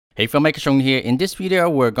Hey filmmaker, Chung here. In this video,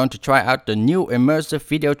 we're going to try out the new immersive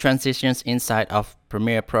video transitions inside of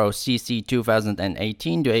Premiere Pro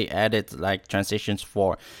CC2018. They added like transitions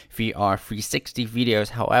for VR 360 videos.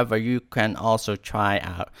 However, you can also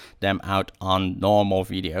try them out on normal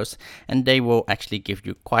videos, and they will actually give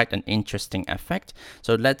you quite an interesting effect.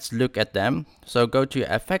 So let's look at them. So go to your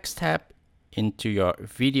Effects tab, into your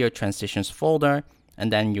Video Transitions folder,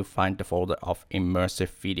 and then you find the folder of Immersive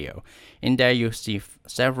Video. In there you see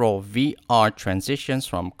several VR transitions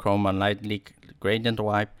from Chroma Light Leak, Gradient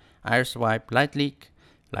Wipe, Iris Wipe, Light Leak,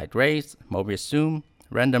 Light Rays, Mobius Zoom,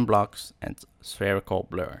 Random Blocks, and Spherical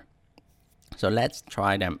Blur. So let's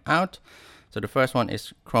try them out. So the first one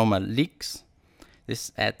is Chroma Leaks.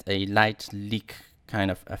 This adds a light leak kind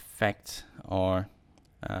of effect, or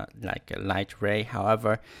like a light ray.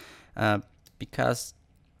 However, because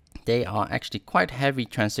they are actually quite heavy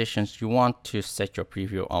transitions, you want to set your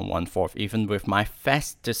preview on 1/4. Even with my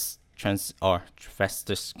fastest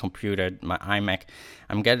computer, my Imac,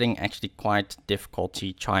 I'm getting actually quite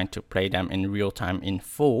difficulty trying to play them in real time in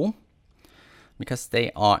full, because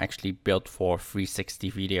they are actually built for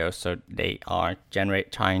 360 videos, so they are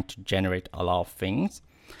trying to generate a lot of things.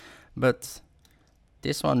 But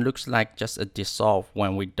this one looks like just a dissolve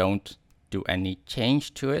when we don't do any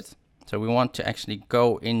change to it. So we want to actually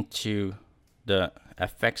go into the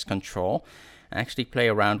effects control and actually play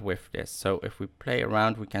around with this. So if we play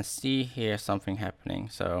around, we can see here something happening.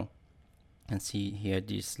 So you can see here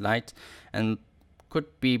these lights, and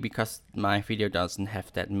could be because my video doesn't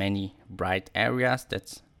have that many bright areas,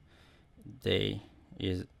 it's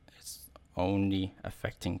only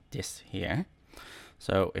affecting this here.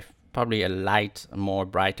 So if probably a more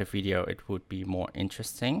brighter video, it would be more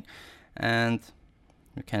interesting. And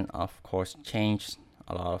we can of course change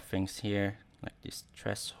a lot of things here, like this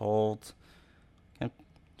threshold. You can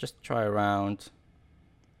just try around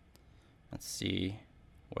and see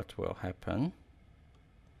what will happen.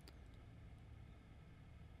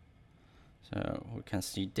 So we can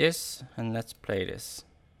see this, and let's play this.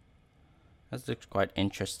 That looks quite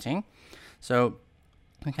interesting. So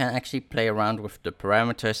we can actually play around with the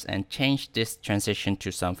parameters and change this transition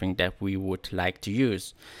to something that we would like to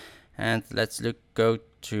use. And let's go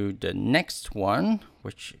to the next one,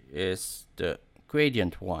 which is the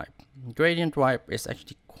Gradient Wipe. Gradient Wipe is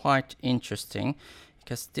actually quite interesting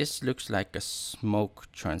because this looks like a smoke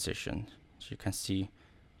transition. So you can see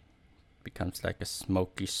becomes like a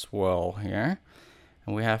smoky swirl here.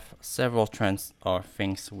 And we have several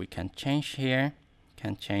things we can change here.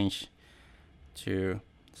 Can change to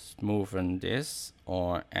smoothen this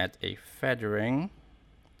or add a feathering,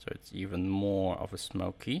 so it's even more of a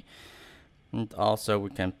smoky. And also we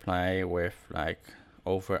can play with like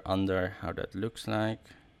over under, how that looks like.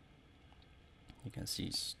 You can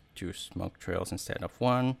see 2 smoke trails instead of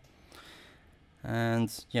 1.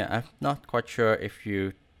 And yeah, I'm not quite sure if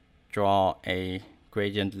you draw a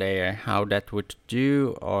gradient layer how that would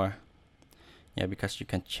do, or yeah, because you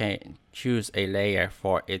can choose a layer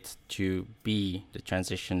for it to be the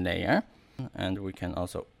transition layer. And we can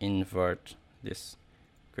also invert this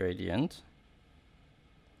gradient,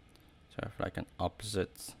 so I have like an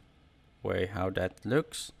opposite way how that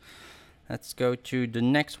looks. Let's go to the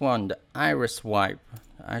next one, the Iris Wipe.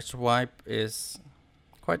 The Iris Wipe is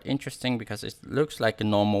quite interesting because it looks like a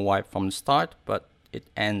normal wipe from the start, but it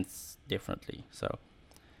ends differently. So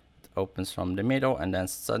it opens from the middle and then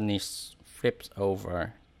suddenly flips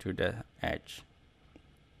over to the edge.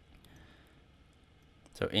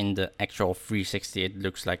 So in the actual 360, it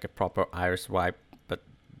looks like a proper Iris Wipe, but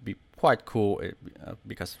be quite cool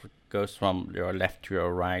because it goes from your left to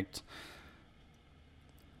your right.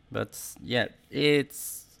 But yeah,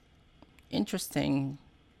 it's interesting.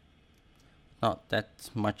 Not that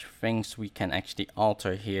much things we can actually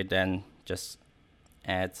alter here, then just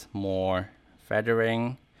add more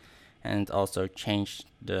feathering and also change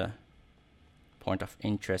the point of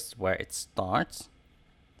interest where it starts.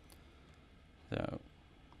 So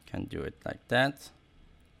can do it like that.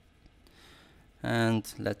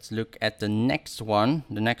 And let's look at the next one.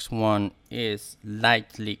 The next one is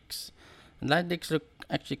Light Leaks. Light leaks look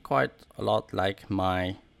actually quite a lot like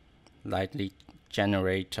my light leak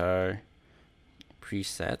generator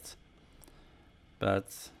preset,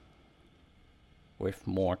 but with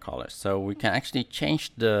more colors. So we can actually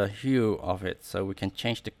change the hue of it. So we can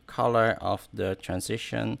change the color of the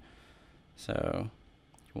transition. So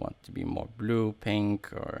you want to be more blue,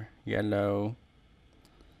 pink, or yellow.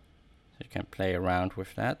 So you can play around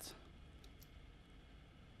with that.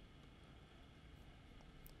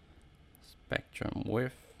 Spectrum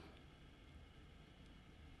width,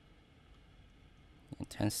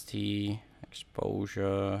 intensity,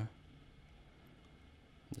 exposure,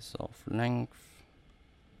 dissolve length.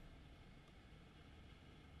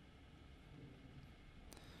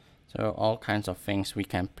 So all kinds of things we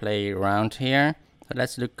can play around here. So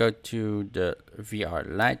let's go to the VR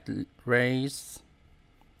light rays.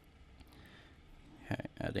 Okay,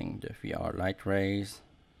 adding the VR light rays.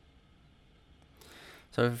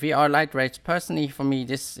 So VR light rays, personally for me,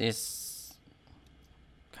 this is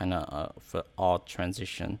kind of an odd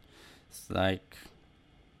transition. It's like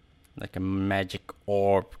a magic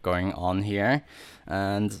orb going on here,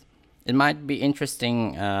 and it might be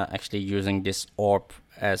interesting actually using this orb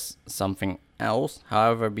as something else.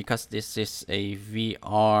 However, because this is a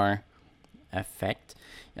VR effect,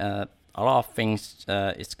 a lot of things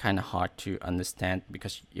it's kind of hard to understand,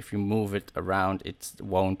 because if you move it around, it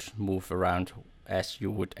won't move around as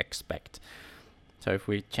you would expect. So if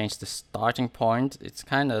we change the starting point, it's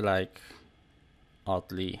kind of like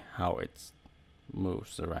oddly how it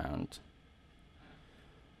moves around.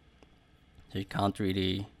 So you can't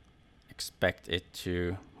really expect it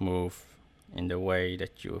to move in the way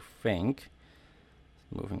that you think.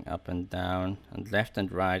 Moving up and down and left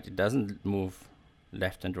and right, it doesn't move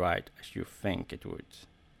left and right as you think it would.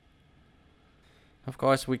 Of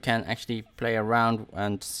course, we can actually play around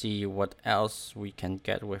and see what else we can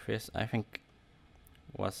get with this. I think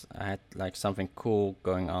I had like something cool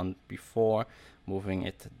going on before, moving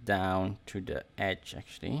it down to the edge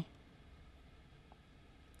actually,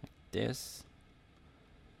 like this.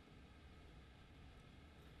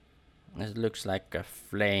 It looks like a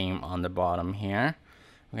flame on the bottom here.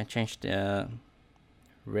 We can change the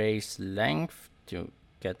rays length to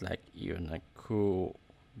get like even a cool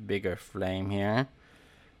bigger flame here.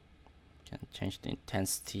 Can change the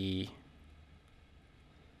intensity.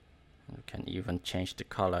 We can even change the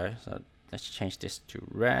color. So let's change this to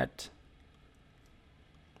red.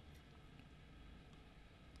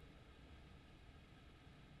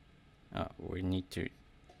 We need to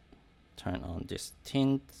turn on this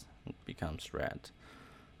tint. It becomes red.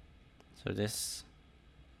 So this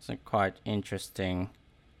is a quite interesting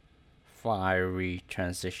fiery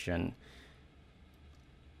transition.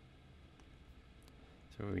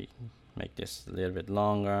 So we make this a little bit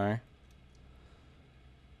longer.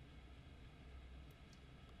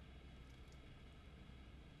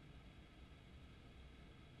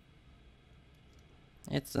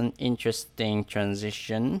 It's an interesting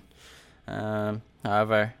transition.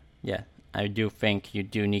 However, yeah, I do think you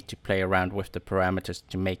do need to play around with the parameters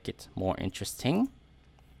to make it more interesting.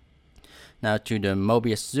 Now to the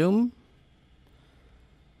Mobius zoom,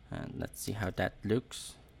 and let's see how that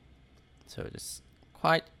looks. So it's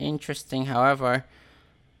quite interesting. However,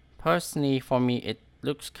 personally for me, it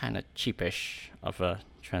looks kind of cheapish of a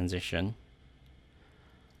transition.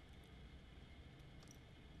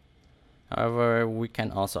 However, we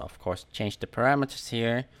can also, of course, change the parameters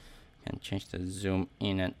here. Can change the zoom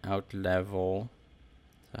in and out level,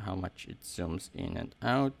 so how much it zooms in and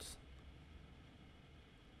out.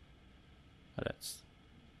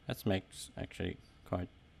 That makes actually quite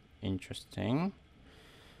interesting.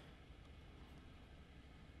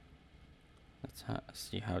 Let's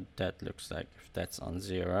see how that looks like if that's on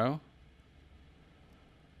 0.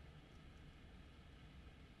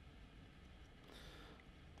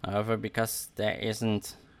 However, because there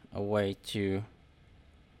isn't a way to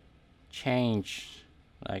change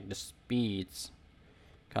like the speeds,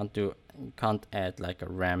 can't add like a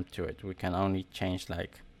ramp to it. We can only change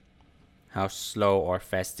like how slow or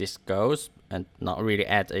fast this goes, and not really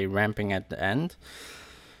add a ramping at the end,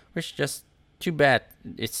 which is just too bad.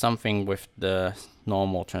 It's something with the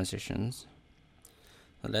normal transitions.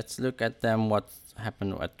 So let's look at them, what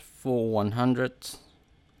happened at full 100.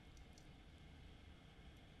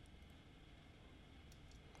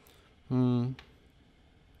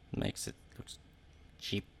 Makes it look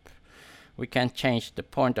cheap. We can change the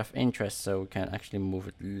point of interest, so we can actually move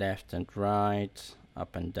it left and right,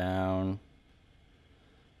 up and down.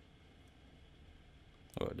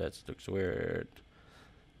 Oh, that looks weird.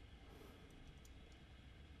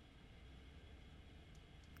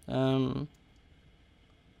 Not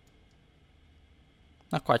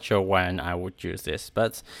quite sure when I would use this,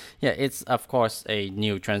 but yeah, it's of course a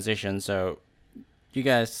new transition, so you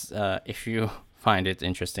guys, if you find it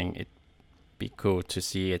interesting, it'd be cool to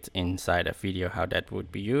see it inside a video how that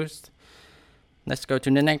would be used. Let's go to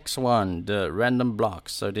the next one, the random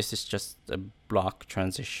blocks. So this is just a block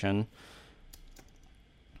transition.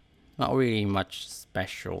 Not really much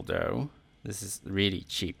special though. This is really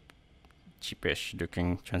cheapish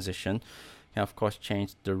looking transition. You can of course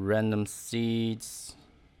change the random seeds,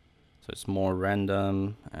 so it's more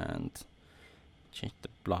random, and change the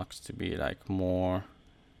blocks to be like more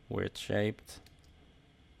weird shaped.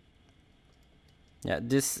 Yeah,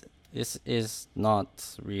 this is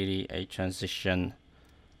not really a transition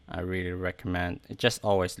I really recommend. It just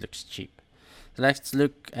always looks cheap. So let's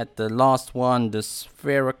look at the last one, the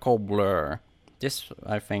spherical blur. This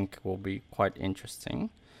I think will be quite interesting.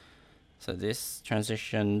 So this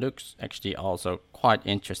transition looks actually also quite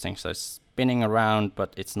interesting. So it's spinning around,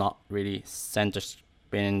 but it's not really center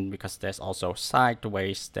spin because there's also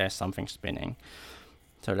sideways, there's something spinning.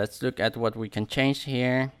 So let's look at what we can change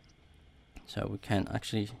here. So we can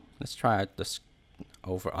actually, let's try out this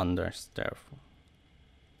over under there.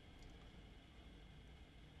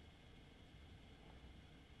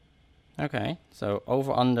 Okay, so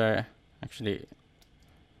over under actually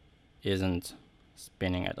isn't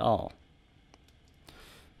spinning at all.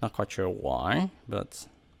 Not quite sure why, but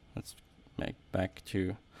let's make back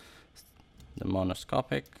to the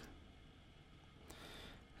monoscopic.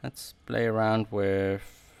 Let's play around with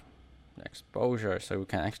the exposure so we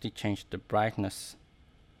can actually change the brightness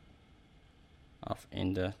of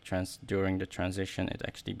during the transition. It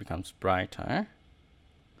actually becomes brighter.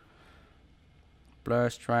 Blur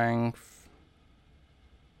strength.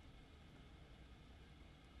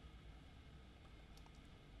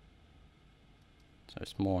 So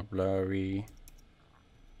it's more blurry.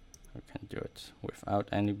 We can do it without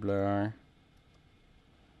any blur.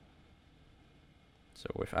 So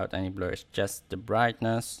without any blur, it's just the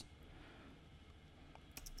brightness.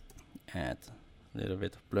 Add a little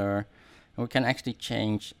bit of blur. And we can actually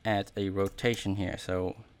add a rotation here.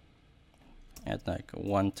 So add like a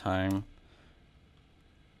 1 time.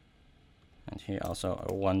 And here also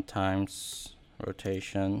a 1 times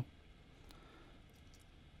rotation.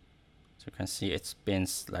 So you can see it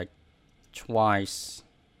spins like twice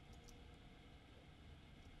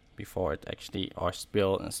before it actually, or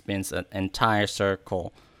spins an entire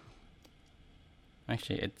circle.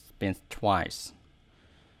 Actually, it spins twice.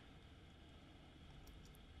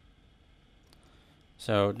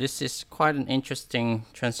 So this is quite an interesting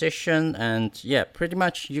transition, and yeah, pretty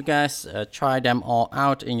much you guys try them all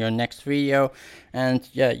out in your next video, and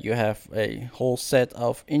yeah, you have a whole set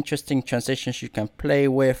of interesting transitions you can play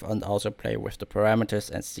with, and also play with the parameters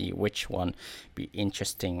and see which one be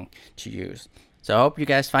interesting to use. So I hope you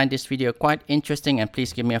guys find this video quite interesting, and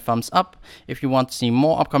please give me a thumbs up if you want to see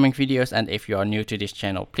more upcoming videos. And if you are new to this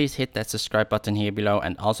channel, please hit that subscribe button here below,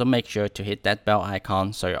 and also make sure to hit that bell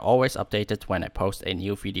icon so you're always updated when I post a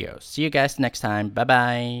new video. See you guys next time. Bye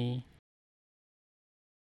bye.